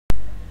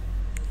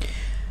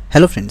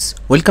Hello friends,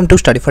 welcome to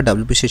study for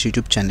WBCS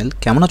YouTube channel.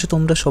 কেমন আছো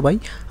তোমরা সবাই?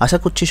 আশা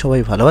করছি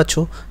সবাই ভালো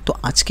আছো। তো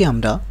আজকে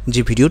আমরা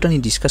যে ভিডিওটা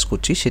নিয়ে ডিসকাস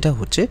করছি সেটা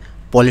হচ্ছে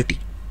পলিটি।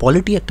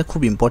 পলিটি একটা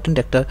খুব ইম্পর্ট্যান্ট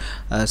একটা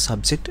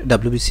সাবজেক্ট।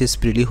 WBCS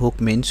প্রিলি হোক,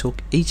 মেন্স হোক,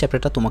 এই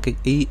চ্যাপ্টারটা তোমাকে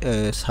এই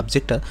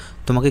সাবজেক্টটা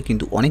তোমাকে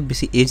কিন্তু অনেক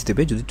বেশি এজ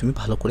দেবে যদি তুমি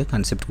ভালো করে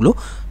কনসেপ্টগুলো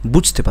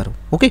বুঝতে পারো।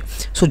 ওকে,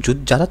 সো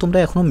যারা তোমরা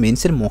এখনও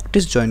মেন্সের মক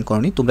টেস্ট জয়েন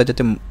করোনি, তোমরা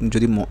যাতে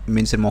যদি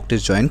মেন্সের মক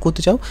টেস্ট জয়েন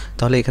করতে চাও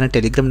তাহলে এখানে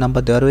টেলিগ্রাম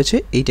নাম্বার দেওয়া রয়েছে।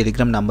 এই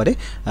টেলিগ্রাম নাম্বারে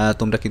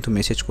তোমরা কিন্তু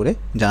মেসেজ করে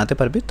জানাতে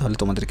পারবে, তাহলে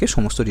তোমাদেরকে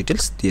সমস্ত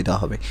ডিটেলস দিয়ে দেওয়া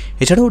হবে।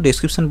 এছাড়াও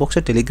ডেসক্রিপশন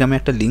বক্সে টেলিগ্রামে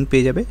একটা লিঙ্ক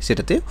পেয়ে যাবে,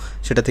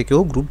 সেটা থেকেও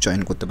গ্রুপ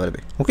জয়েন করতে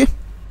পারবে। ওকে,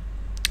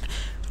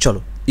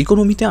 চলো,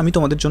 ইকোনমিতে আমি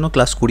তোমাদের জন্য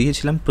ক্লাস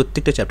করিয়েছিলাম,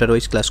 প্রত্যেকটা চ্যাপ্টার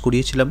ওয়াইজ ক্লাস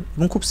করিয়েছিলাম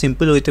এবং খুব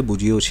সিম্পল ওয়েতে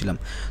বুঝিয়েওছিলাম।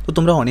 তো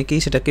তোমরা অনেকেই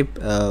সেটাকে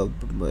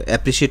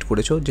অ্যাপ্রিসিয়েট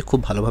করেছো, যে খুব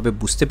ভালোভাবে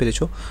বুঝতে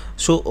পেরেছো।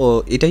 সো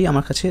এটাই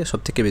আমার কাছে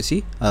সবথেকে বেশি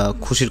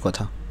খুশির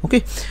কথা। ওকে,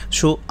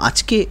 সো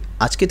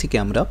আজকে থেকে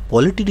আমরা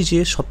পলিটির যে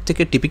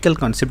সবথেকে টিপিক্যাল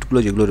কনসেপ্টগুলো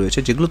যেগুলো রয়েছে,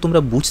 যেগুলো তোমরা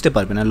বুঝতে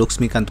পারবে না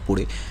লক্ষ্মীকান্ত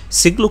পড়ে,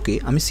 সেগুলোকে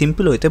আমি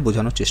সিম্পল ওয়েতে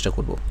বোঝানোর চেষ্টা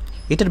করব।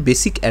 এটার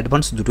বেসিক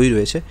অ্যাডভান্স দুটোই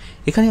রয়েছে।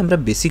 এখানে আমরা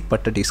বেসিক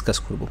পার্টটা ডিসকাস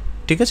করব,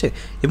 ঠিক আছে?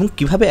 এবং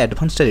কীভাবে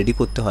অ্যাডভান্সটা রেডি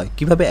করতে হয়,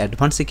 কীভাবে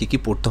অ্যাডভান্সে কী কী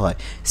পড়তে হয়,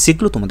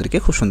 সেগুলো তোমাদেরকে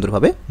খুব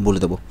সুন্দরভাবে বলে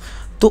দেবো।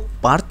 তো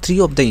পার্ট 3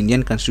 অফ দ্য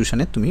ইন্ডিয়ান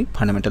কনস্টিটিউশনে তুমি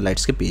ফান্ডামেন্টাল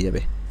রাইটসকে পেয়ে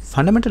যাবে।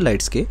 Fundamental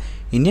রাইটসকে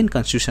Indian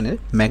কনস্টিটিউশনের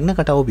Magna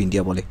কার্টা of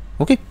India বলে।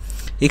 ওকে,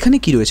 এখানে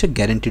কি রয়েছে?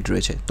 গ্যারেন্টিড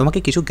রয়েছে। তোমাকে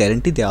কিছু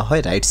গ্যারেন্টি দেওয়া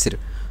হয় রাইটসের।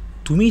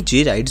 তুমি যে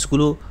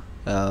রাইটসগুলো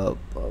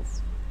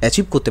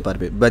অ্যাচিভ করতে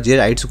পারবে বা যে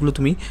রাইটসগুলো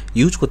তুমি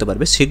ইউজ করতে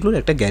পারবে, সেগুলোর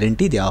একটা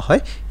গ্যারেন্টি দেওয়া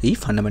হয় এই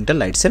ফান্ডামেন্টাল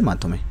রাইটসের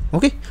মাধ্যমে।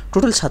 ওকে,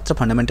 টোটাল 7টা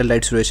ফান্ডামেন্টাল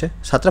রাইটস রয়েছে।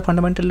 7টা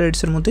ফান্ডামেন্টাল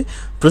রাইটসের মধ্যে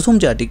প্রথম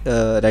যে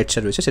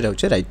রাইটসটা রয়েছে সেটা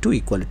হচ্ছে রাইট টু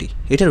ইকুয়ালিটি।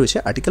 এটা রয়েছে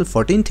আর্টিকেল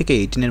 14 থেকে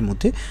 18-এর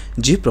মধ্যে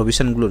যে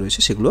প্রভিশনগুলো রয়েছে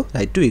সেগুলো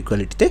রাইট টু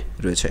ইকুয়ালিটিতে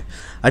রয়েছে।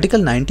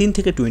 আর্টিকেল 19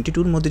 থেকে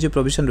 22-এর মধ্যে যে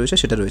প্রভিশন রয়েছে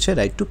সেটা রয়েছে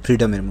রাইট টু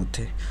ফ্রিডমের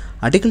মধ্যে।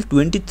 আর্টিকেল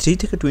 23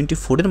 থেকে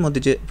 24-এর মধ্যে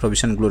যে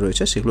প্রভিশনগুলো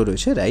রয়েছে সেগুলো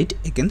রয়েছে রাইট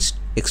এগেনস্ট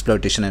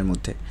এক্সপ্লয়টেশনের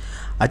মধ্যে।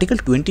 আর্টিকেল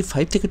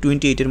 25 থেকে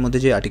 28-এর মধ্যে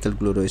যে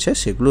আর্টিকেলগুলো রয়েছে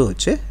সেগুলো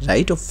হচ্ছে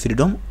রাইট অফ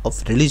ফ্রিডম অফ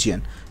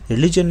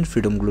রিলিজিয়ানের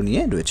ফ্রিডমগুলো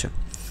নিয়ে রয়েছে।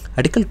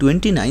 আর্টিকেল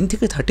 29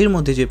 থেকে 30-এর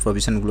মধ্যে যে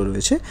প্রভিশনগুলো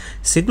রয়েছে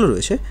সেগুলো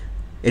রয়েছে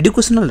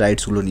এডুকেশনাল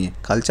রাইটসগুলো নিয়ে,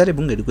 কালচার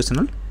এবং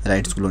এডুকেশনাল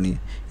রাইটসগুলো নিয়ে।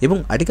 এবং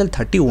আর্টিকেল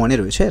 31-এ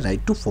রয়েছে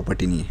রাইট টু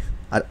প্রপার্টি নিয়ে।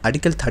 আর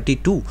আর্টিকেল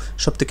 32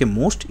 সবথেকে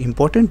মোস্ট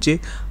ইম্পর্ট্যান্ট যে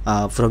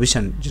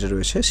প্রভিশন যেটা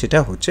রয়েছে সেটা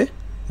হচ্ছে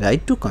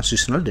রাইট টু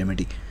কনস্টিটিউশনাল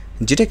রেমেডি,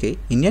 যেটাকে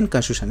ইন্ডিয়ান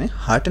কনস্টিটিউশনে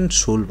হার্ট অ্যান্ড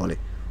সোল বলে।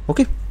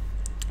 ওকে,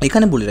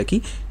 এখানে বলে রাখি,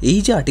 এই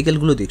যে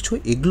আর্টিকেলগুলো দেখছো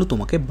এগুলো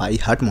তোমাকে বাই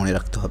হার্ট মনে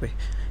রাখতে হবে।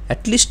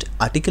 অ্যাটলিস্ট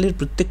আর্টিকেলের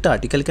প্রত্যেকটা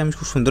আর্টিকেলকে আমি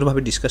খুব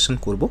সুন্দরভাবে ডিসকাশন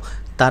করব।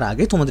 তার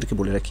আগে তোমাদেরকে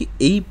বলে রাখি,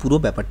 এই পুরো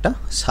ব্যাপারটা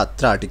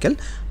 7টা আর্টিকেল,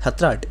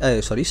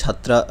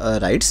 7টা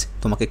রাইটস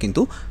তোমাকে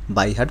কিন্তু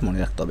বাই হার্ট মনে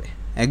রাখতে হবে।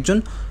 একজন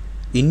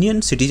ইন্ডিয়ান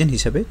সিটিজেন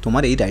হিসেবে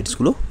তোমার এই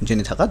রাইটসগুলো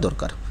জেনে থাকা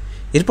দরকার।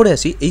 এরপরে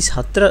আসি, এই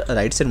 7টা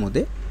রাইটসের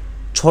মধ্যে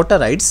 6টা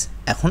রাইটস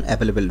এখন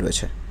অ্যাভেলেবেল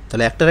রয়েছে।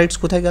 তাহলে একটা রাইটস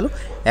কোথায় গেল?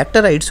 একটা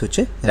রাইটস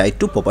হচ্ছে রাইট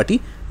টু প্রপার্টি,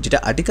 যেটা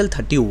আর্টিকেল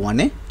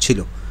 31-এ ছিল।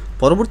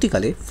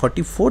 পরবর্তীকালে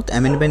 44th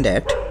অ্যামেন্ডমেন্ট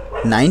অ্যাক্ট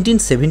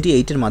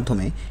 1978-এর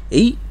মাধ্যমে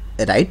এই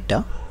রাইটটা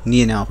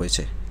নিয়ে নেওয়া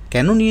হয়েছে।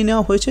 কেন নিয়ে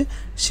নেওয়া হয়েছে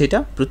সেটা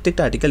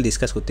প্রত্যেকটা আর্টিকেল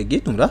ডিসকাস করতে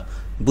গিয়ে তোমরা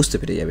বুঝতে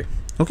পেরে যাবে।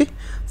 ওকে,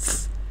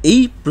 এই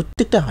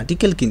প্রত্যেকটা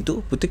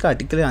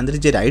আর্টিকেলের আন্ডারে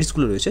যে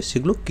রাইটসগুলো রয়েছে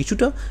সেগুলো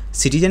কিছুটা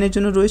সিটিজেনের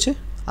জন্য রয়েছে,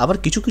 আবার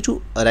কিছু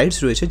রাইটস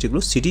রয়েছে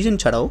যেগুলো সিটিজেন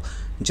ছাড়াও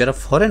যারা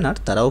ফরেনার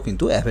তারাও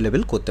কিন্তু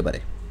অ্যাভেলেবেল করতে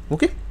পারে।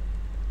 ওকে,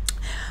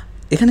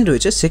 এখানে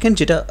রয়েছে সেকেন্ড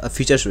যেটা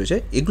ফিচার্স রয়েছে,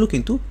 এগুলো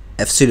কিন্তু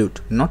অ্যাবসলিউট,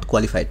 নট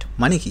কোয়ালিফাইড।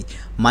 মানে কি?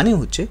 মানে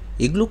হচ্ছে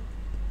এগুলো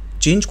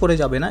চেঞ্জ করে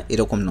যাবে না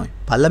এরকম নয়।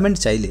 পার্লামেন্ট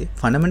চাইলে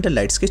ফান্ডামেন্টাল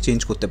রাইটসকে চেঞ্জ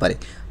করতে পারে,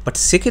 বাট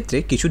সেক্ষেত্রে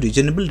কিছু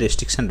রিজনেবল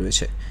রেস্ট্রিকশান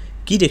রয়েছে।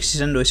 কী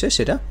রেস্ট্রিকশান রয়েছে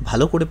সেটা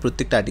ভালো করে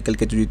প্রত্যেকটা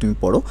আর্টিকেলকে যদি তুমি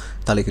পড়ো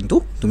তাহলে কিন্তু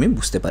তুমি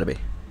বুঝতে পারবে।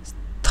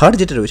 থার্ড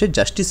যেটা রয়েছে,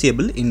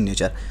 জাস্টিসিয়েবল ইন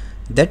নেচার।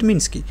 দ্যাট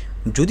মিনস কি,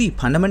 যদি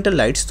ফান্ডামেন্টাল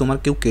রাইটস তোমার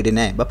কেউ কেড়ে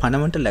নেয় বা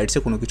ফান্ডামেন্টাল রাইটসে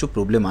কোনো কিছু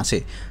প্রবলেম আসে,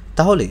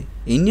 তাহলে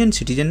ইন্ডিয়ান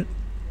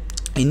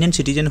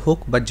সিটিজেন হোক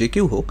বা যে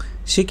কেউ হোক,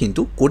 সে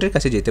কিন্তু কোর্টের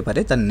কাছে যেতে পারে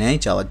তার ন্যায়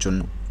চাওয়ার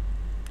জন্য।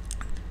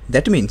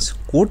 দ্যাট মিনস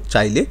কোর্ট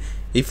চাইলে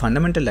এই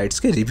ফান্ডামেন্টাল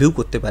রাইটসকে রিভিউ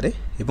করতে পারে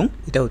এবং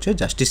এটা হচ্ছে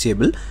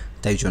জাস্টিসিয়েবল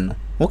তাই জন্য।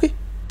 ওকে,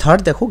 থার্ড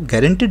দেখো,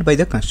 গ্যারেন্টিড বাই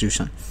দ্য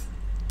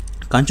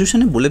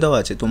কনস্টিটিউশনে বলে দেওয়া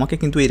আছে তোমাকে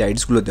কিন্তু এই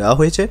রাইটসগুলো দেওয়া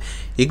হয়েছে,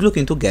 এগুলো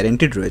কিন্তু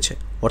গ্যারেন্টিড রয়েছে।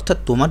 অর্থাৎ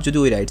তোমার যদি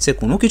ওই রাইটসে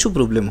কোনো কিছু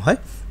প্রবলেম হয়,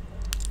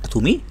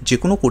 তুমি যে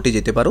কোনো কোর্টে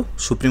যেতে পারো,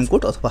 সুপ্রিম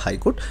কোর্ট অথবা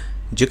হাইকোর্ট,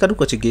 যে কারোর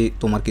কাছে গিয়ে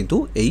তোমার কিন্তু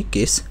এই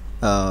কেস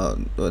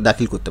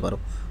দাখিল করতে পারো।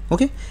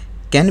 ওকে,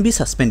 ক্যান বি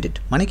সাসপেন্ডেড,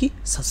 মানে কি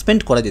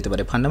সাসপেন্ড করা যেতে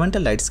পারে।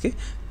 ফান্ডামেন্টাল রাইটসকে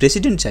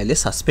প্রেসিডেন্ট চাইলে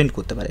সাসপেন্ড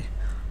করতে পারে।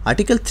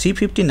 আর্টিকেল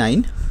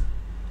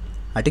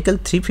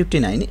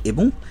 359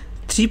 এবং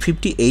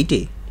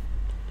 358-এ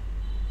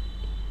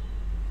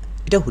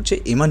এটা হচ্ছে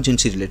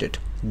এমার্জেন্সি রিলেটেড।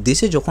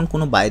 দেশে যখন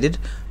কোনো বাইরের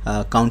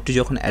কান্ট্রি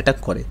যখন অ্যাটাক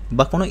করে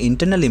বা কোনো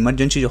ইন্টারনাল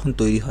এমার্জেন্সি যখন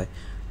তৈরি হয়,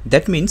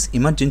 দ্যাট মিনস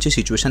ইমার্জেন্সি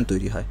সিচুয়েশান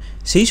তৈরি হয়,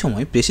 সেই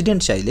সময়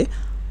প্রেসিডেন্ট চাইলে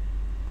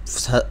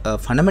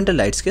ফান্ডামেন্টাল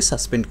রাইটসকে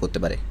সাসপেন্ড করতে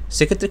পারে।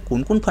 সেক্ষেত্রে কোন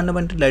কোন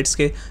ফান্ডামেন্টাল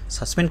রাইটসকে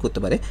সাসপেন্ড করতে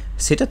পারে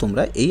সেটা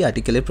তোমরা এই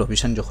আর্টিকেলের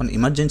প্রভিশন যখন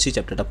ইমার্জেন্সি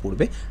চ্যাপ্টারটা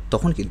পড়বে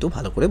তখন কিন্তু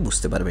ভালো করে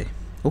বুঝতে পারবে।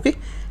 ওকে,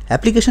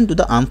 application to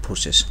the arm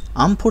forces.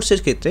 Arm ফোর্সের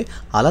ক্ষেত্রে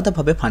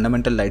আলাদাভাবে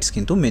ফান্ডামেন্টাল রাইটস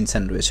কিন্তু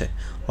মেনশন রয়েছে,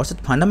 অর্থাৎ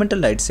ফান্ডামেন্টাল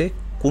রাইটসে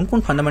কোন কোন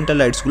ফান্ডামেন্টাল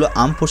রাইটসগুলো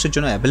আর্ম ফোর্সের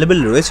জন্য অ্যাভেলেবেল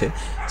রয়েছে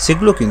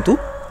সেগুলো কিন্তু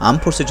আর্ম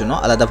ফোর্সের জন্য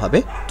আলাদাভাবে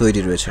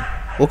তৈরি রয়েছে।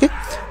 ওকে,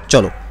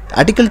 চলো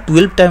আর্টিকেল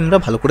 12টা আমরা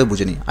ভালো করে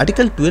বুঝে নিই।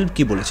 আর্টিকেল 12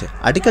 কী বলেছে?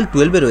 আর্টিকেল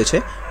 12-এ রয়েছে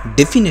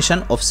ডেফিনেশন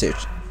অফ স্টেট।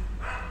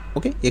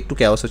 ওকে, একটু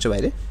ক্যাওয়াস হচ্ছে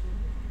বাইরে,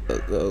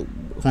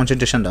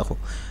 কনসেন্ট্রেশন রাখো।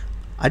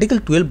 আর্টিকেল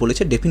 12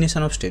 বলেছে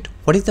definition of state.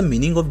 What is the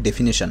meaning of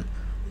definition?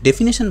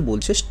 Definition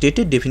বলছে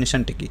স্টেটের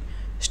ডেফিনেশনটা কী।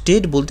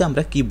 স্টেট বলতে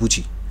আমরা কী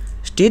বুঝি?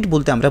 স্টেট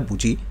বলতে আমরা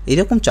বুঝি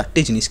এরকম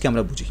 4টে জিনিসকে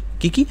আমরা বুঝি।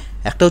 কী কী?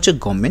 একটা হচ্ছে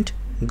গভর্নমেন্ট।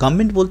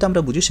 গভর্নমেন্ট বলতে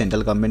আমরা বুঝি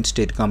সেন্ট্রাল গভর্নমেন্ট,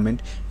 স্টেট গভর্নমেন্ট,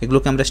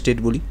 এগুলোকে আমরা স্টেট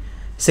বলি।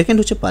 সেকেন্ড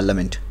হচ্ছে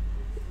পার্লামেন্ট।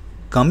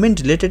 গভর্নমেন্ট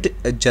রিলেটেড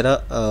যারা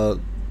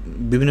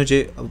বিভিন্ন যে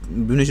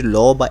ল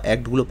বা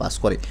অ্যাক্টগুলো পাস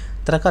করে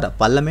তারা কারা?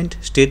 পার্লামেন্ট,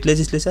 স্টেট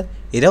লেজিসলেচার,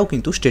 এরাও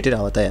কিন্তু স্টেটের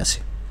আওতায় আসে।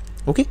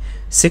 ওকে,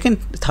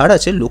 থার্ড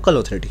আছে লোকাল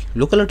অথরিটি।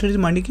 লোকাল অথরিটি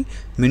মানে কি?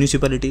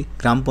 মিউনিসিপ্যালিটি,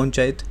 গ্রাম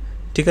পঞ্চায়েত,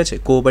 ঠিক আছে,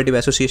 কোঅপারেটিভ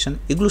অ্যাসোসিয়েশন,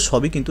 এগুলো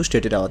সবই কিন্তু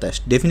স্টেটের আওতায়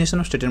আসে। ডেফিনেশন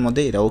অফ স্টেটের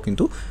মধ্যে এরাও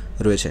কিন্তু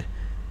রয়েছে।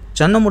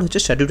 4 নম্বর হচ্ছে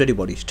স্ট্যাটিউটারি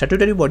বডি।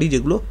 স্ট্যাটিউটারি বডি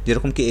যেগুলো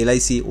যেরকম কি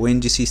এলআইসি,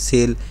 ওএনজিসি,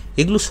 সেল,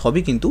 এগুলো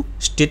সবই কিন্তু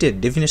স্টেটের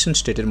ডেফিনেশন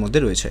স্টেটের মধ্যে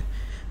রয়েছে।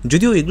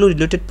 যদিও এগুলো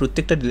রিলেটেড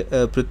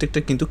প্রত্যেকটা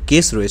কিন্তু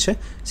কেস রয়েছে,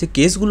 সেই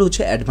কেসগুলো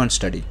হচ্ছে অ্যাডভান্স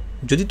স্টাডি।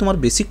 যদি তোমার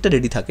বেসিকটা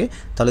রেডি থাকে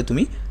তাহলে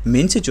তুমি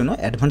মেন্সের জন্য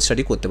অ্যাডভান্স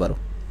স্টাডি করতে পারো।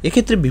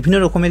 এক্ষেত্রে বিভিন্ন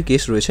রকমের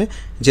কেস রয়েছে,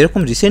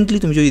 যেরকম রিসেন্টলি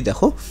তুমি যদি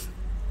দেখো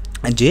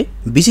যে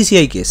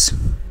বিসিসিআই কেস।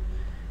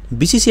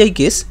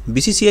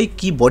 বিসিসিআই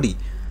কি বডি?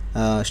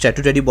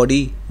 স্ট্যাটুটারি বডি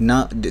না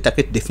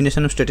তাকে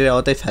ডেফিনেশন অফ স্টেটের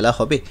আওতায় ফেলা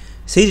হবে,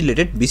 সেই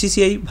related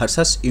BCCI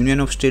versus union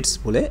of states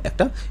বলে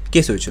একটা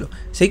কেস হয়েছিল।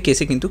 সেই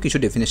কেসে কিন্তু কিছু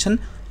ডেফিনেশন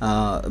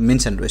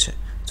মেনশন রয়েছে।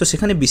 তো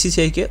সেখানে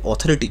বিসিসিআইকে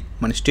অথরিটি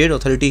মানে স্টেট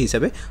অথরিটি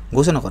হিসাবে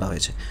ঘোষণা করা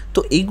হয়েছে। তো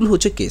এইগুলো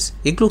হচ্ছে কেস,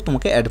 এগুলো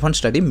তোমাকে অ্যাডভান্স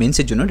স্টাডি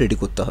মেন্সের জন্য রেডি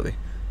করতে হবে।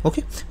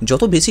 ওকে,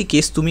 যত বেশি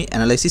কেস তুমি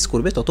অ্যানালাইসিস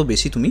করবে তত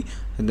বেশি তুমি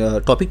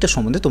টপিকটা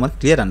সম্বন্ধে তোমার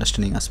ক্লিয়ার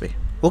আন্ডারস্ট্যান্ডিং আসবে।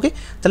 ওকে,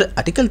 তাহলে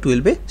আর্টিকেল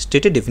 12-এ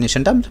স্টেটের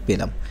ডেফিনেশনটা আমরা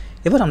পেলাম।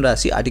 এবার আমরা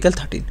আসি আর্টিকেল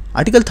 13।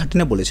 আর্টিকেল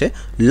 13-এ বলেছে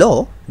ল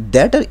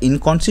that R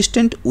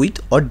inconsistent with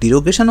or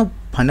ডিরোগেশন of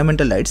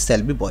fundamental rights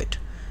shall be void.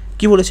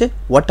 কী বলেছে?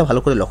 ওয়ার্ডটা ভালো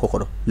করে লক্ষ্য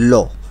করো।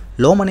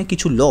 ল মানে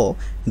কিছু ল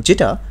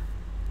যেটা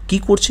কি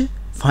করছে?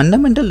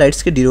 ফান্ডামেন্টাল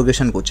রাইটসকে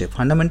ডিরোগেশন করছে,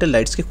 ফান্ডামেন্টাল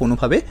রাইটসকে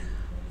কোনোভাবে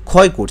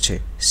ক্ষয় করছে,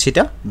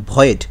 সেটা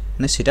ভয়েড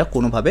মানে সেটা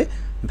কোনোভাবে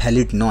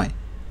ভ্যালিড নয়।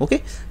 ওকে,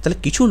 তাহলে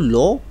কিছু ল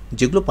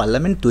যেগুলো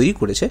পার্লামেন্ট তৈরি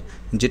করেছে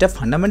যেটা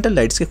ফান্ডামেন্টাল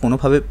রাইটসকে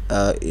কোনোভাবে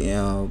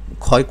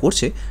ক্ষয়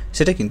করছে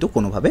সেটা কিন্তু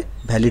কোনোভাবে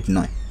ভ্যালিড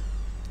নয়।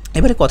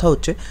 এবারে কথা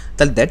হচ্ছে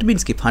তাহলে দ্যাট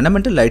মিনস কি?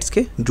 ফান্ডামেন্টাল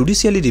রাইটসকে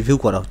জুডিশিয়ালি রিভিউ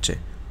করা হচ্ছে,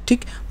 ঠিক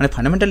মানে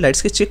ফান্ডামেন্টাল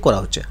রাইটসকে চেক করা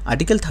হচ্ছে।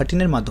 আর্টিকেল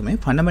 13-এর মাধ্যমে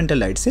ফান্ডামেন্টাল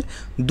রাইটসের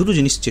দুটো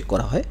জিনিস চেক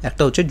করা হয়।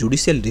 একটা হচ্ছে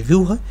জুডিশিয়াল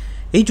রিভিউ হয়।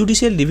 এই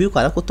জুডিশিয়াল রিভিউ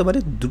কারা করতে পারে?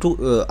 দুটো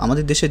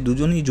আমাদের দেশে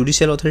দুজনই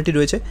জুডিশিয়াল অথরিটি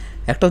রয়েছে,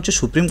 একটা হচ্ছে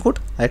সুপ্রিম কোর্ট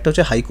আর একটা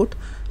হচ্ছে হাইকোর্ট।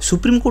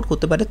 সুপ্রিম কোর্ট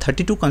করতে পারে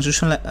 32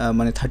 কনস্টিটিউশনাল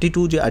মানে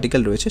 32 যে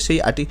আর্টিকেল রয়েছে সেই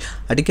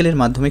আর্টিকেলের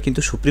মাধ্যমে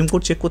কিন্তু সুপ্রিম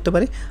কোর্ট চেক করতে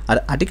পারে, আর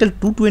আর্টিকেল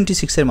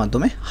 226-এর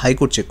মাধ্যমে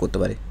হাইকোর্ট চেক করতে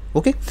পারে।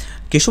 ওকে,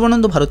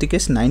 কেশবানন্দ ভারতী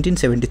কেস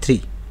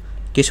 1973,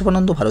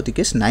 কেশবানন্দ ভারতী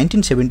কেস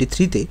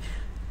 1973-তে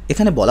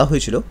এখানে বলা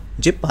হয়েছিল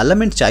যে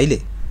পার্লামেন্ট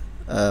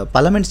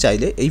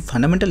চাইলে এই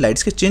ফান্ডামেন্টাল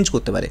রাইটসকে চেঞ্জ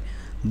করতে পারে,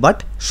 বাট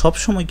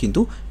সবসময়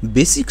কিন্তু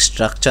বেসিক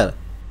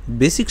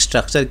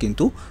স্ট্রাকচার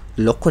কিন্তু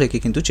লক্ষ্য রেখে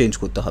কিন্তু চেঞ্জ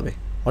করতে হবে।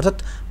 অর্থাৎ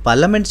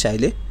পার্লামেন্ট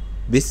চাইলে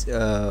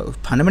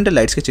ফান্ডামেন্টাল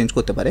রাইটসকে চেঞ্জ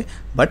করতে পারে,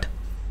 বাট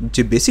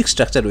যে বেসিক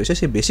স্ট্রাকচার রয়েছে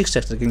সেই বেসিক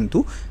স্ট্রাকচারকে কিন্তু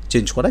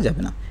চেঞ্জ করা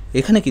যাবে না।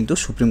 এখানে কিন্তু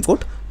সুপ্রিম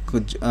কোর্ট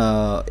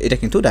এটা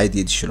কিন্তু রায়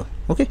দিয়ে দিয়েছিল।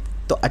 ওকে,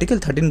 তো আর্টিকেল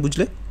 13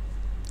 বুঝলে।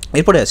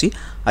 এরপরে আসি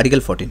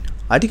আর্টিকেল 14।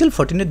 আর্টিকেল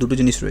 14-এর দুটো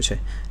জিনিস রয়েছে,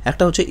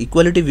 একটা হচ্ছে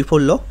ইকুয়ালিটি বিফোর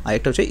ল আর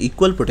একটা হচ্ছে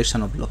equal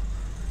protection of law.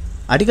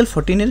 Article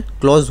 14-এর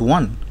clause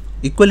 1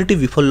 equality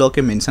before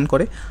লকে মেনশন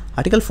করে,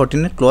 article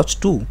 14-এর clause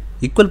 2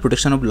 equal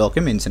protection of লকে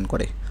মেনশন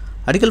করে।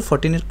 Article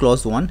 14-এর clause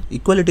 1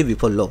 equality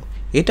before law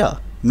এটা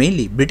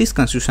মেইনলি ব্রিটিশ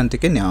কনস্টিটিউশন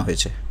থেকে নেওয়া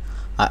হয়েছে,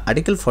 আর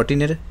article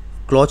 14-এর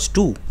clause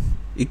 2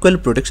 equal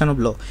protection of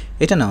law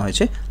এটা নেওয়া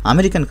হয়েছে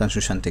আমেরিকান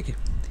কনস্টিটিউশন থেকে।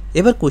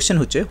 এবার কোয়েশ্চেন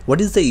হচ্ছে what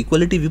is the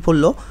equality before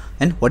law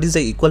and what is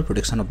the equal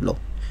protection of law.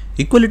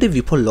 Equality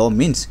before law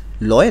means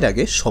লয়ের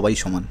আগে সবাই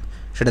সমান,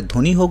 সেটা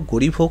ধনী হোক,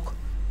 গরিব হোক,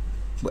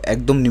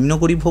 একদম নিম্ন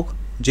গরিব হোক,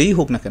 যেই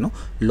হোক না কেন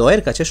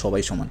লয়ের কাছে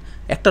সবাই সমান।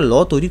 একটা ল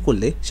তৈরি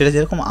করলে সেটা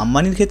যেরকম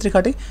আম্বানির ক্ষেত্রে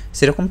খাটে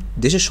সেরকম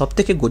দেশের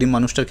সবথেকে গরিব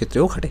মানুষটার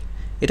ক্ষেত্রেও খাটে।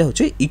 এটা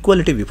হচ্ছে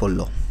ইকুয়ালিটি বিফোর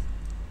ল।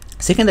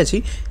 সেকেন্ড আছে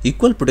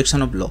ইকুয়াল প্রোটেকশন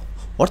অফ ল,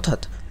 অর্থাৎ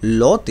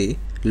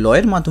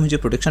লয়ের মাধ্যমে যে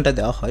প্রোটেকশনটা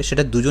দেওয়া হয়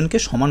সেটা দুজনকে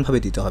সমানভাবে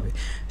দিতে হবে,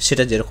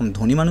 সেটা যেরকম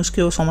ধনী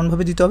মানুষকেও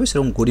সমানভাবে দিতে হবে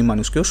সেরকম গরিব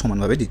মানুষকেও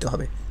সমানভাবে দিতে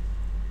হবে।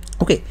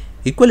 ওকে,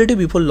 equality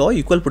before law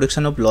equal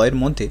protection of লয়ের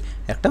মধ্যে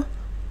একটা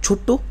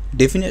ছোট্ট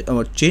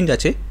চেঞ্জ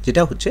আছে,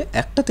 যেটা হচ্ছে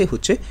একটাতে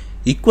হচ্ছে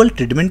ইকুয়াল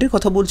ট্রিটমেন্টের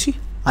কথা বলছি,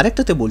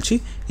 আরেকটাতে বলছি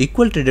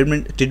ইকুয়াল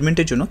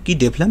ট্রিটমেন্টের জন্য কী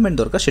ডেভেলপমেন্ট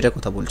দরকার সেটার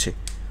কথা বলছে।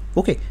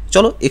 ওকে,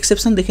 চলো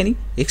এক্সেপশান দেখে নিই।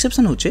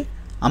 এক্সেপশান হচ্ছে,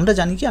 আমরা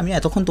জানি কি, আমি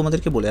এতক্ষণ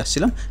তোমাদেরকে বলে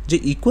আসছিলাম যে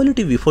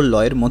ইকুয়ালিটি বিফোর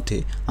লয়ের মধ্যে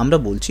আমরা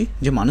বলছি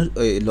যে মানুষ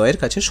লয়ের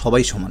কাছে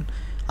সবাই সমান,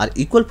 আর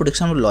ইকুয়াল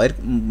প্রোটেকশন লয়ের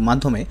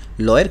মাধ্যমে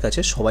লয়ের কাছে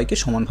সবাইকে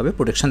সমানভাবে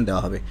প্রোটেকশন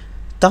দেওয়া হবে।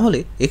 তাহলে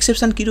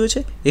এক্সেপশান কী রয়েছে?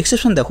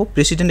 এক্সেপশান দেখো,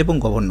 প্রেসিডেন্ট এবং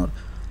গভর্নর।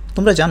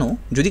 তোমরা জানো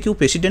যদি কেউ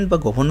প্রেসিডেন্ট বা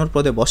গভর্নর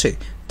পদে বসে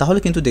তাহলে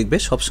কিন্তু দেখবে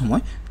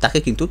সবসময় তাকে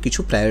কিন্তু কিছু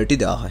প্রায়োরিটি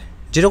দেওয়া হয়।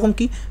 যেরকম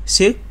কি,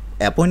 সে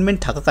অ্যাপয়েন্টমেন্ট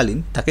থাকাকালীন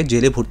তাকে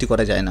জেলে ভর্তি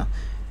করা যায় না,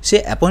 সে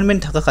অ্যাপয়েন্টমেন্ট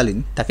থাকাকালীন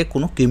তাকে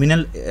কোনো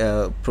ক্রিমিনাল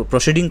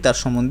প্রসিডিং তার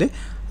সম্বন্ধে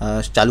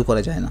চালু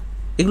করা যায় না।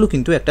 এগুলো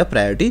কিন্তু একটা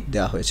প্রায়োরিটি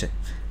দেওয়া হয়েছে।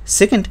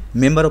 Second,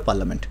 member of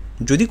parliament.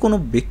 যদি কোনো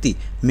ব্যক্তি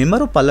মেম্বার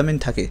অফ পার্লামেন্ট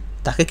থাকে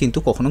তাকে কিন্তু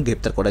কখনো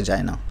গ্রেপ্তার করা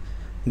যায় না।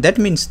 দ্যাট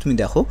মিনস তুমি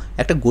দেখো,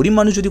 একটা গরিব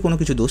মানুষ যদি কোনো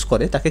কিছু দোষ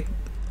করে তাকে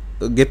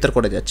গ্রেপ্তার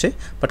করা যাচ্ছে,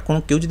 বাট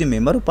কেউ যদি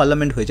মেম্বার অফ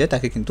পার্লামেন্ট হয়ে যায়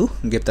তাকে কিন্তু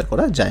গ্রেপ্তার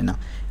করা যায় না।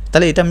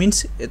 তাহলে এটা মিনস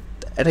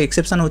একটা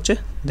এক্সেপশান হচ্ছে,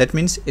 দ্যাট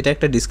মিনস এটা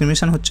একটা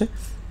ডিসক্রিমিনেশন হচ্ছে।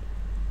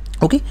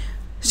 ওকে,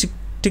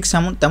 ঠিক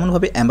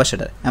তেমনভাবে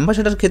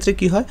অ্যাম্বাসাডার ক্ষেত্রে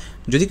কী হয়,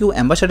 যদি কেউ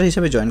অ্যাম্বাসাডার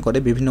হিসেবে জয়েন করে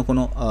বিভিন্ন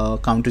কোনো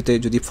কান্ট্রিতে,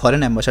 যদি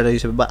ফরেন অ্যাম্বাসাডার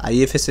হিসেবে বা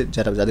আইএফএসে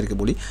যাদেরকে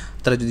বলি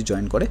তারা যদি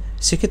জয়েন করে,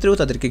 সেক্ষেত্রেও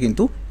তাদেরকে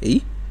কিন্তু এই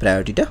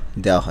প্রায়োরিটিটা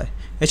দেওয়া হয়।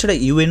 এছাড়া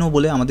ইউএনও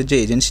বলে আমাদের যে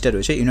এজেন্সিটা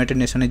রয়েছে, ইউনাইটেড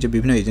নেশনের যে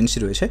বিভিন্ন এজেন্সি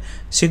রয়েছে,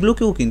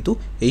 সেগুলোকেও কিন্তু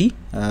এই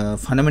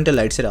ফান্ডামেন্টাল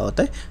রাইটসের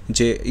আওতায়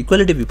যে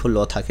ইকুয়ালিটি বিফোর ল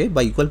থাকে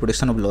বা ইকুয়াল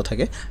প্রোটেকশন অফ ল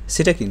থাকে,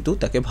 সেটা কিন্তু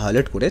তাকে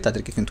ভায়োলেট করে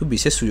তাদেরকে কিন্তু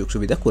বিশেষ সুযোগ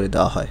সুবিধা করে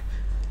দেওয়া হয়।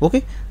 ওকে,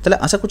 তাহলে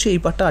আশা করছি এই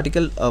পার্টটা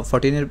আর্টিকেল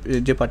 14-এর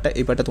যে পার্টটা,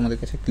 এই পার্টটা তোমাদের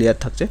কাছে ক্লিয়ার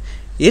থাকছে।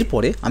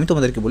 এরপরে আমি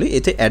তোমাদেরকে বলি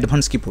এতে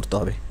অ্যাডভান্স কী পড়তে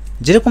হবে।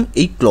 যেরকম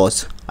এই ক্লজ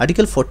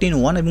আর্টিকেল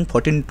 14(1) এবং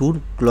 14(2)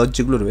 ক্লজ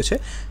যেগুলো রয়েছে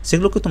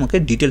সেগুলোকে তোমাকে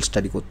ডিটেল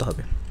স্টাডি করতে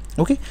হবে।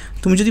 ওকে,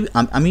 তুমি যদি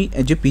আমি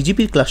যে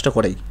পিজিপির ক্লাসটা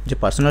করাই, যে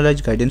পার্সোনালাইজ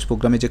গাইডেন্স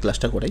প্রোগ্রামে যে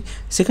ক্লাসটা করাই,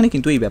 সেখানে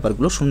কিন্তু এই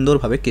ব্যাপারগুলো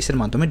সুন্দরভাবে কেসের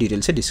মাধ্যমে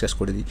ডিটেলসে ডিসকাস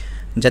করে দিই,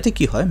 যাতে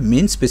কী হয়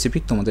মেন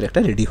স্পেসিফিক তোমাদের একটা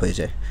রেডি হয়ে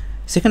যায়।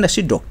 সেকেন্ড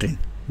আসছি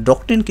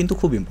ডক্ট্রিন কিন্তু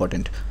খুব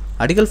ইম্পর্টেন্ট।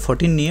 আর্টিকেল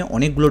 14 নিয়ে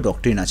অনেকগুলো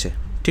ডক্ট্রিন আছে,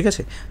 ঠিক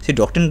আছে, সেই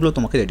ডক্ট্রিনগুলো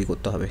তোমাকে রেডি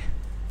করতে হবে।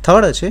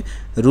 থার্ড আছে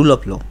রুল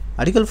অফ ল।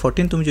 আর্টিকেল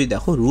 14 তুমি যদি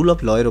দেখো রুল অফ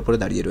লয়ের ওপরে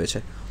দাঁড়িয়ে রয়েছে।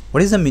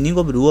 What is the meaning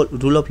of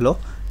rule of law?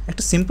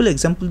 একটা সিম্পল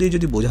এক্সাম্পল দিয়ে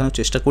যদি বোঝানোর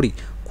চেষ্টা করি,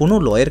 কোনো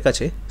লয়ের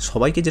কাছে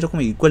সবাইকে যেরকম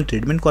ইকুয়াল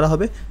ট্রিটমেন্ট করা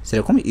হবে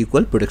সেরকম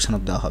ইকুয়াল প্রোটেকশন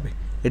অফ দেওয়া হবে।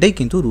 এটাই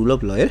কিন্তু rule of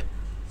লয়ের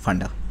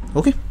funda.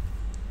 Okay,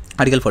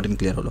 article 14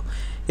 clear হলো।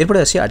 এরপরে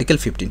আসি আর্টিকেল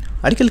 15।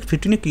 আর্টিকেল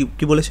 15-এ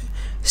কী বলেছে?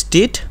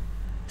 State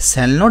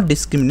shall not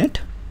discriminate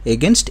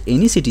against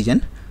any citizen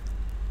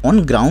on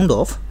ground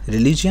of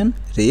religion,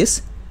 race,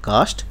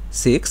 caste,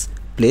 sex,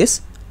 place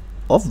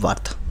of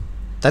birth.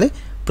 তাহলে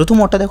প্রথম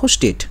অর্থটা দেখো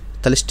স্টেট,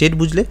 তাহলে স্টেট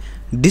বুঝলে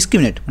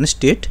ডিসক্রিমিনেট মানে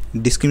স্টেট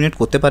ডিসক্রিমিনেট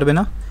করতে পারবে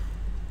না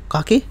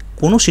কাকে?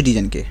 কোনো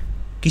সিটিজেনকে।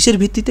 কিসের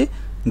ভিত্তিতে?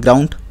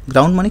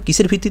 গ্রাউন্ড মানে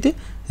কিসের ভিত্তিতে?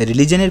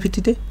 রিলিজিয়ানের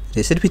ভিত্তিতে,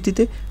 রেসের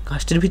ভিত্তিতে,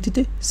 কাস্টের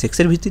ভিত্তিতে,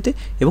 সেক্সের ভিত্তিতে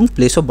এবং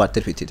প্লেস অফ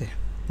বার্থের ভিত্তিতে।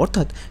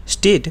 অর্থাৎ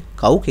স্টেট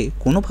কাউকে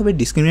কোনোভাবে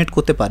ডিসক্রিমিনেট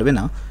করতে পারবে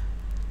না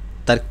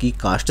তার কি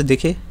কাস্ট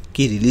দেখে,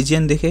 কি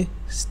রিলিজিয়ান দেখে,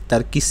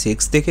 তার কি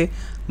সেক্স দেখে,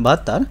 বা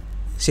তার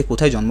সে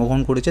কোথায়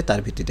জন্মগ্রহণ করেছে তার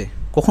ভিত্তিতে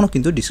কখনও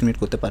কিন্তু ডিসক্রিমিনেট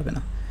করতে পারবে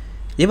না।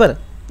 এবার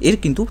এর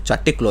কিন্তু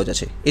 4টে ক্লজ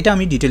আছে, এটা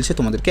আমি ডিটেলসে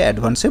তোমাদেরকে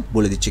অ্যাডভান্সে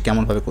বলে দিচ্ছি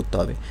কেমনভাবে করতে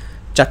হবে।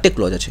 4টে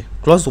ক্লজ আছে।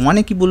 ক্লজ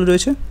 1-এ কী বলে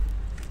রয়েছে?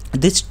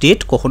 যে স্টেট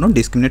কখনও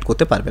ডিসক্রিমিনেট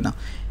করতে পারবে না,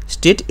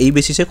 স্টেট এই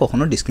বেসিসে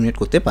কখনও ডিসক্রিমিনেট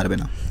করতে পারবে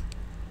না।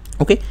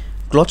 ওকে,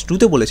 ক্লজ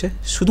 2-তে বলেছে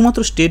শুধুমাত্র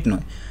স্টেট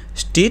নয়,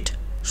 স্টেট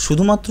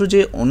শুধুমাত্র যে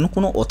অন্য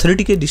কোনো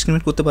অথরিটিকে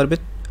ডিসক্রিমিনেট করতে পারবে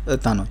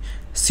তা নয়,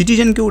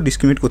 সিটিজেনকেও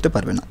ডিসক্রিমিনেট করতে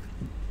পারবে না।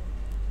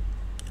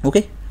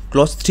 ওকে,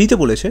 ক্লজ 3-তে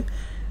বলেছে,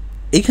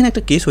 এইখানে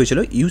একটা কেস হয়েছিল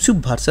Yusuf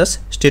versus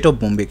state of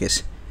Bombay case.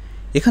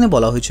 এখানে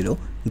বলা হয়েছিল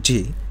যে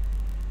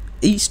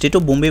এই স্টেট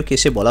অফ বোম্বে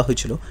কেসে বলা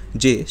হয়েছিল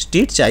যে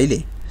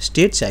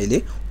স্টেট চাইলে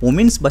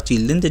ওমেন্স বা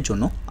চিলড্রেনদের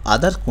জন্য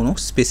আদার কোনো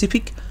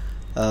স্পেসিফিক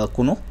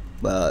কোনো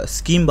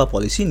স্কিম বা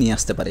পলিসি নিয়ে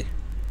আসতে পারে।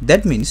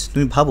 দ্যাট মিনস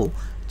তুমি ভাবো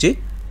যে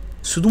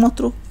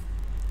শুধুমাত্র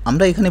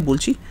আমরা এখানে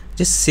বলছি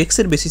যে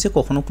সেক্সের বেসিসে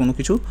কখনো কোনো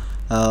কিছু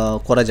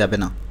করা যাবে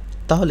না,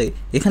 তাহলে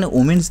এখানে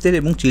ওমেন্সদের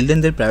এবং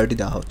চিলড্রেনদের প্রায়োরিটি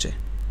দেওয়া হচ্ছে,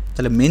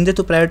 তাহলে মেনদের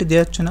তো প্রায়োরিটি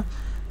দেওয়া হচ্ছে না।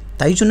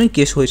 তাই জন্যই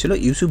কেস হয়েছিল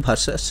Yusuf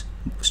versus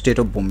state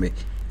of Bombay.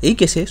 এই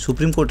কেসে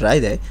সুপ্রিম কোর্ট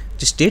রায় দেয়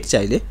যে স্টেট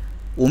চাইলে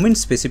ওমেন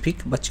স্পেসিফিক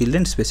বা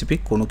চিলড্রেন স্পেসিফিক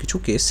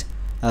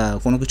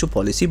কোনো কিছু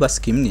পলিসি বা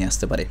স্কিম নিয়ে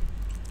আসতে পারে।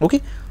 ওকে,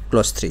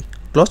 ক্লজ 3।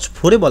 ক্লজ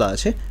 4-এ বলা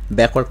আছে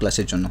ব্যাকওয়ার্ড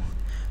ক্লাসের জন্য।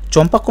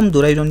 চম্পাক্কম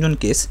দোরাইরঞ্জন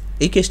কেস,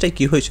 এই কেসটায়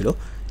কী হয়েছিল?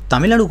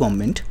 তামিলনাড়ু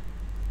গভর্নমেন্ট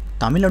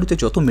তামিলনাড়ুতে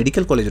যত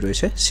মেডিকেল কলেজ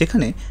রয়েছে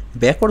সেখানে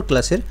ব্যাকওয়ার্ড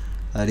ক্লাসের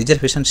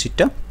রিজার্ভেশন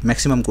সিটটা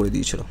ম্যাক্সিমাম করে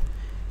দিয়েছিল।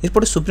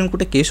 এরপরে সুপ্রিম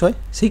কোর্টে কেস হয়,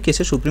 সেই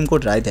কেসে সুপ্রিম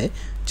কোর্ট রায় দেয়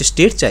যে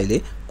স্টেট চাইলে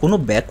কোনো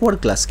ব্যাকওয়ার্ড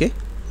ক্লাসকে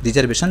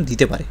রিজার্ভেশন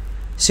দিতে পারে,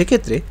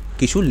 সেক্ষেত্রে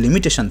কিছু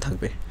লিমিটেশন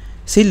থাকবে।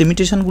 সেই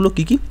লিমিটেশনগুলো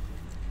কী কী?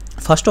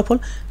 First of all,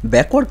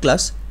 backward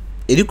class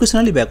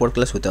educationally backward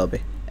class হতে হবে,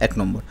 1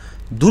 নম্বর।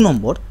 2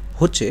 নম্বর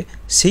হচ্ছে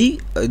সেই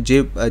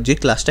যে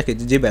ক্লাসটাকে,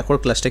 যে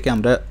ব্যাকওয়ার্ড ক্লাসটাকে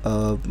আমরা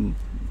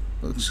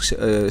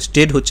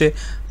স্টেট হচ্ছে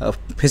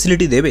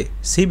ফেসিলিটি দেবে,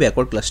 সেই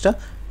ব্যাকওয়ার্ড ক্লাসটা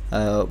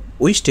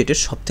ওই স্টেটের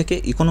সবথেকে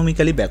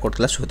ইকোনমিক্যালি ব্যাকওয়ার্ড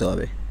ক্লাস হতে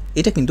হবে।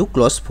 এটা কিন্তু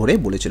ক্লজ 4-এ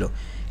বলেছিল।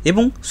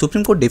 এবং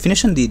সুপ্রিম কোর্ট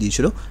ডেফিনেশন দিয়ে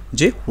দিয়েছিল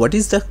যে what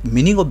is the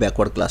meaning of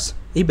backward class,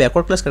 এই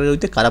ব্যাকওয়ার্ড ক্লাস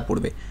ক্যাটাগরিতে কারা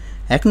পড়বে।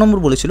 1 নম্বর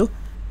বলেছিল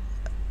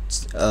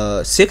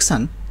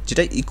সেকশন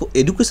যেটা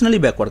এডুকেশনালি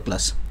ব্যাকওয়ার্ড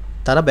ক্লাস,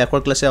 তারা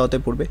ব্যাকওয়ার্ড ক্লাসে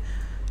আওতায় পড়বে।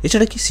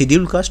 এছাড়া কি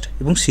শিডিউল কাস্ট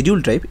এবং শিডিউল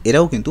ট্রাইব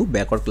এরাও কিন্তু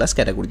ব্যাকওয়ার্ড ক্লাস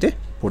ক্যাটাগরিতে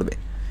পড়বে।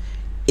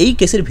 এই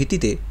কেসের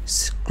ভিত্তিতে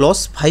ক্লজ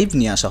 5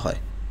 নিয়ে আসা হয়।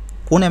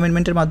 কোন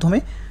অ্যামেন্ডমেন্টের মাধ্যমে?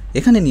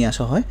 এখানে নিয়ে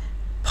আসা হয়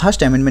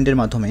ফার্স্ট অ্যামেন্ডমেন্টের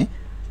মাধ্যমে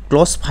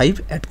ক্লজ 5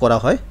 অ্যাড করা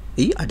হয়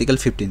এই আর্টিকেল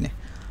 15-এ।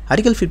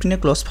 আর্টিকেল 15-এ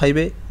ক্লজ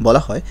 5-এ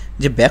বলা হয়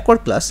যে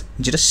ব্যাকওয়ার্ড ক্লাস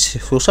যেটা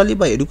সোশ্যালি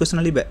বা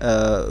এডুকেশনালি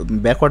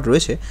ব্যাকওয়ার্ড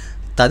রয়েছে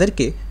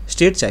তাদেরকে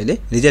স্টেট চাইলে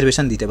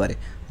রিজার্ভেশন দিতে পারে।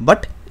 বাট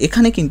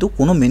এখানে কিন্তু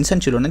কোনো মেনশন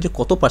ছিল না যে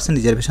কত %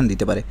 রিজার্ভেশন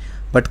দিতে পারে।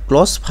 বাট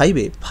ক্লজ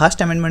 5-এ ফার্স্ট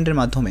অ্যামেন্ডমেন্টের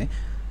মাধ্যমে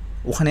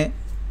ওখানে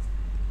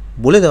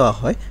বলে দেওয়া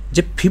হয়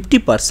যে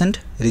 50%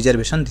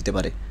 রিজার্ভেশন দিতে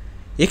পারে।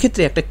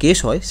 এক্ষেত্রে একটা কেস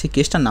হয়, সেই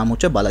কেসটার নাম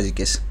হচ্ছে বালাজি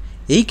কেস।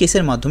 এই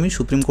কেসের মাধ্যমেই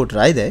সুপ্রিম কোর্ট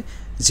রায় দেয়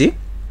যে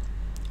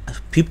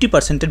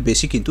 50%-এর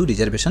বেশি কিন্তু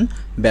রিজার্ভেশন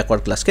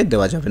ব্যাকওয়ার্ড ক্লাসকে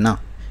দেওয়া যাবে না।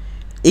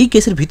 এই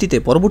কেসের ভিত্তিতে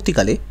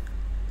পরবর্তীকালে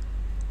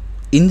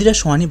Indira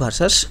Sohani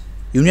versus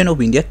union of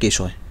India case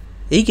হয়।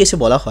 এই কেসে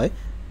বলা হয়,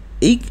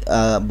 এই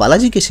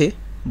বালাজি কেসে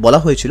বলা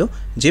হয়েছিল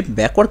যে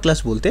ব্যাকওয়ার্ড ক্লাস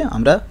বলতে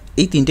আমরা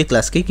এই 3টে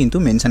ক্লাসকেই কিন্তু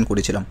মেনশন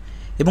করেছিলাম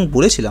এবং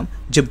বলেছিলাম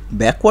যে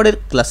ব্যাকওয়ার্ডের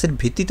ক্লাসের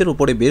ভিত্তিতে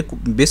উপরে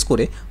বেস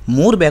করে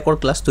মোর ব্যাকওয়ার্ড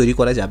ক্লাস তৈরি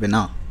করা যাবে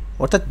না।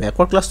 অর্থাৎ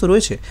ব্যাকওয়ার্ড ক্লাস তো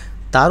রয়েছে,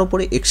 তার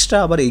উপরে এক্সট্রা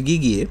আবার এগিয়ে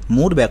গিয়ে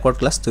মোর ব্যাকওয়ার্ড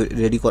ক্লাস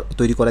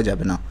তৈরি করা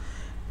যাবে না।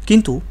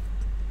 কিন্তু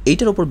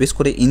এইটার উপর বেস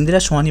করে Indira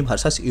Sohani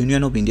versus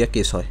union of India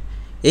case হয়।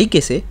 এই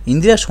কেসে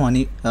Indira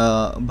Sohani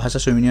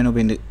versus union of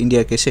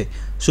India কেসে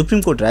সুপ্রিম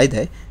কোর্ট রায়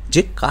দেয়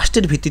যে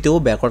কাস্টের ভিত্তিতেও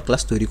ব্যাকওয়ার্ড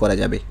ক্লাস তৈরি করা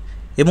যাবে।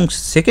 এবং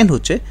সেকেন্ড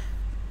হচ্ছে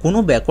কোনো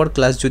ব্যাকওয়ার্ড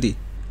ক্লাস যদি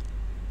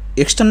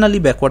এক্সটার্নালি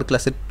ব্যাকওয়ার্ড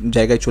ক্লাসের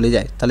জায়গায় চলে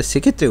যায় তাহলে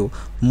সেক্ষেত্রেও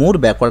মোর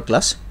ব্যাকওয়ার্ড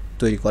ক্লাস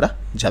তৈরি করা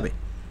যাবে।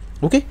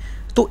 ওকে,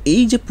 তো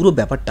এই যে পুরো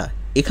ব্যাপারটা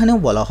এখানেও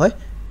বলা হয়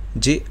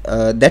যে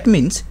দ্যাট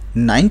মিনস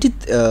 90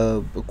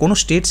 কোনো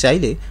স্টেট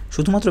চাইলে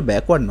শুধুমাত্র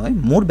ব্যাকওয়ার্ড নয়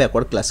মোর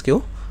ব্যাকওয়ার্ড ক্লাসকেও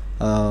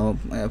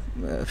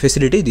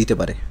ফেসিলিটি দিতে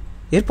পারে।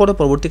 এরপরে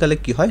পরবর্তীকালে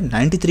কী হয়,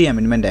 93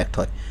 অ্যামেন্ডমেন্ট অ্যাক্ট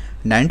হয়।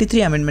 93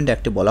 অ্যামেন্ডমেন্ট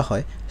অ্যাক্টে বলা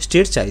হয়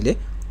স্টেট চাইলে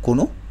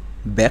কোনো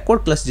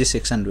ব্যাকওয়ার্ড ক্লাস যে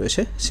সেকশন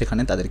রয়েছে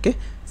সেখানে তাদেরকে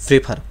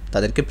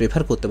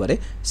প্রেফার করতে পারে।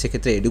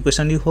 সেক্ষেত্রে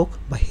এডুকেশনই হোক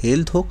বা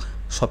হেলথ হোক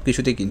সব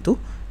কিছুতেই কিন্তু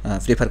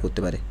প্রেফার করতে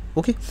পারে।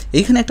 ওকে,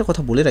 এইখানে একটা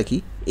কথা বলে রাখি,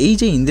 এই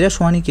যে ইন্দিরা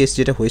সোহানি কেস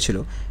যেটা হয়েছিল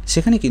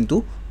সেখানে কিন্তু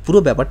পুরো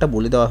ব্যাপারটা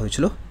বলে দেওয়া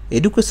হয়েছিল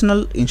এডুকেশনাল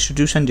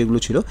ইনস্টিটিউশন যেগুলো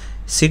ছিল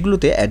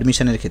সেগুলোতে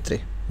অ্যাডমিশনের ক্ষেত্রে।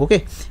 ওকে,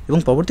 এবং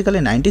পরবর্তীকালে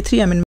 93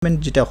 অ্যামেন্ডমেন্ট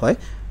যেটা হয়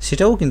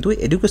সেটাও কিন্তু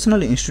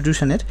এডুকেশনাল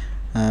ইনস্টিটিউশনের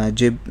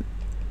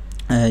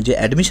যে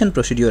অ্যাডমিশন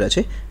প্রসিডিওর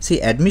আছে সেই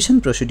অ্যাডমিশন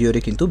প্রসিডিওরে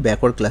কিন্তু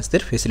ব্যাকওয়ার্ড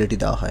ক্লাসদের ফেসিলিটি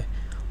দেওয়া হয়।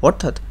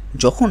 অর্থাৎ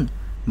যখন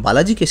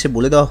বালাজি কেসে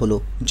বলে দেওয়া হলো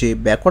যে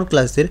ব্যাকওয়ার্ড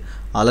ক্লাসদের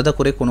আলাদা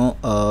করে কোনো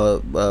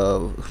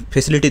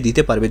ফেসিলিটি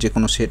দিতে পারবে যে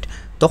কোনো সেট,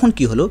 তখন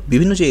কি হলো,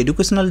 বিভিন্ন যে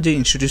এডুকেশনাল যে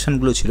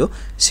ইনস্টিটিউশনগুলো ছিল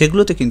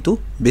সেগুলোতে কিন্তু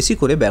বেশি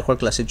করে ব্যাকওয়ার্ড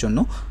ক্লাসের জন্য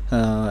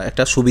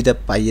একটা সুবিধা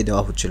পাইয়ে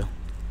দেওয়া হচ্ছিল।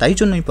 তাই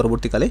জন্যই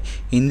পরবর্তীকালে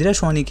ইন্দিরা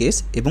সোহানি কেস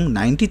এবং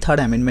 93rd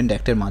অ্যামেন্ডমেন্ট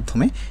অ্যাক্টের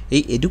মাধ্যমে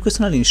এই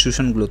এডুকেশনাল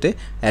ইনস্টিটিউশনগুলোতে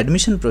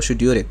অ্যাডমিশন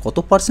প্রসিডিওরে কত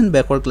 %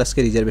 ব্যাকওয়ার্ড ক্লাসকে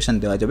রিজার্ভেশন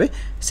দেওয়া যাবে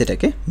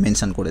সেটাকে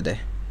মেনশন করে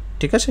দেয়।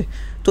 ঠিক আছে,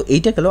 তো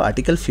এইটা গেল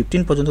আর্টিকেল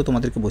 15 পর্যন্ত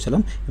তোমাদেরকে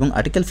বোঝালাম এবং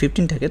আর্টিকেল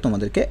 15টাকে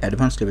তোমাদেরকে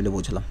অ্যাডভান্স লেভেলে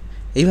বোঝালাম।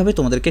 এইভাবে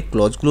তোমাদেরকে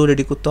ক্লজগুলো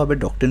রেডি করতে হবে,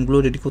 ডক্ট্রিনগুলো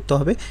রেডি করতে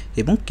হবে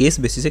এবং কেস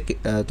বেসিসে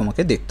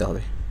তোমাকে দেখতে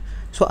হবে।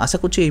 সো আশা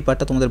করছি এই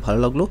পার্টটা তোমাদের ভালো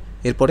লাগলো।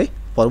 এরপরে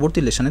পরবর্তী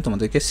লেসনে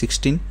তোমাদেরকে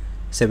 16,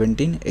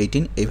 17,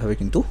 18 এইভাবে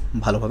কিন্তু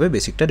ভালোভাবে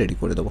বেসিকটা রেডি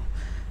করে দেবো।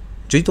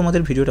 যদি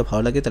তোমাদের ভিডিওটা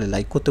ভালো লাগে তাহলে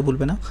লাইক করতে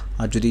ভুলবে না,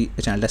 আর যদি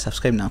চ্যানেলটা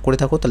সাবস্ক্রাইব না করে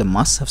থাকো তাহলে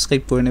মাস্ট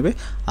সাবস্ক্রাইব করে নেবে,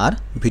 আর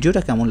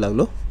ভিডিওটা কেমন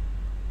লাগলো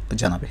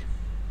জানাবে।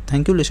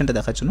 থ্যাংক ইউ লেসনটা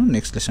দেখার জন্য।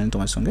 নেক্সট লেসনে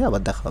তোমার সঙ্গে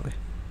আবার দেখা হবে।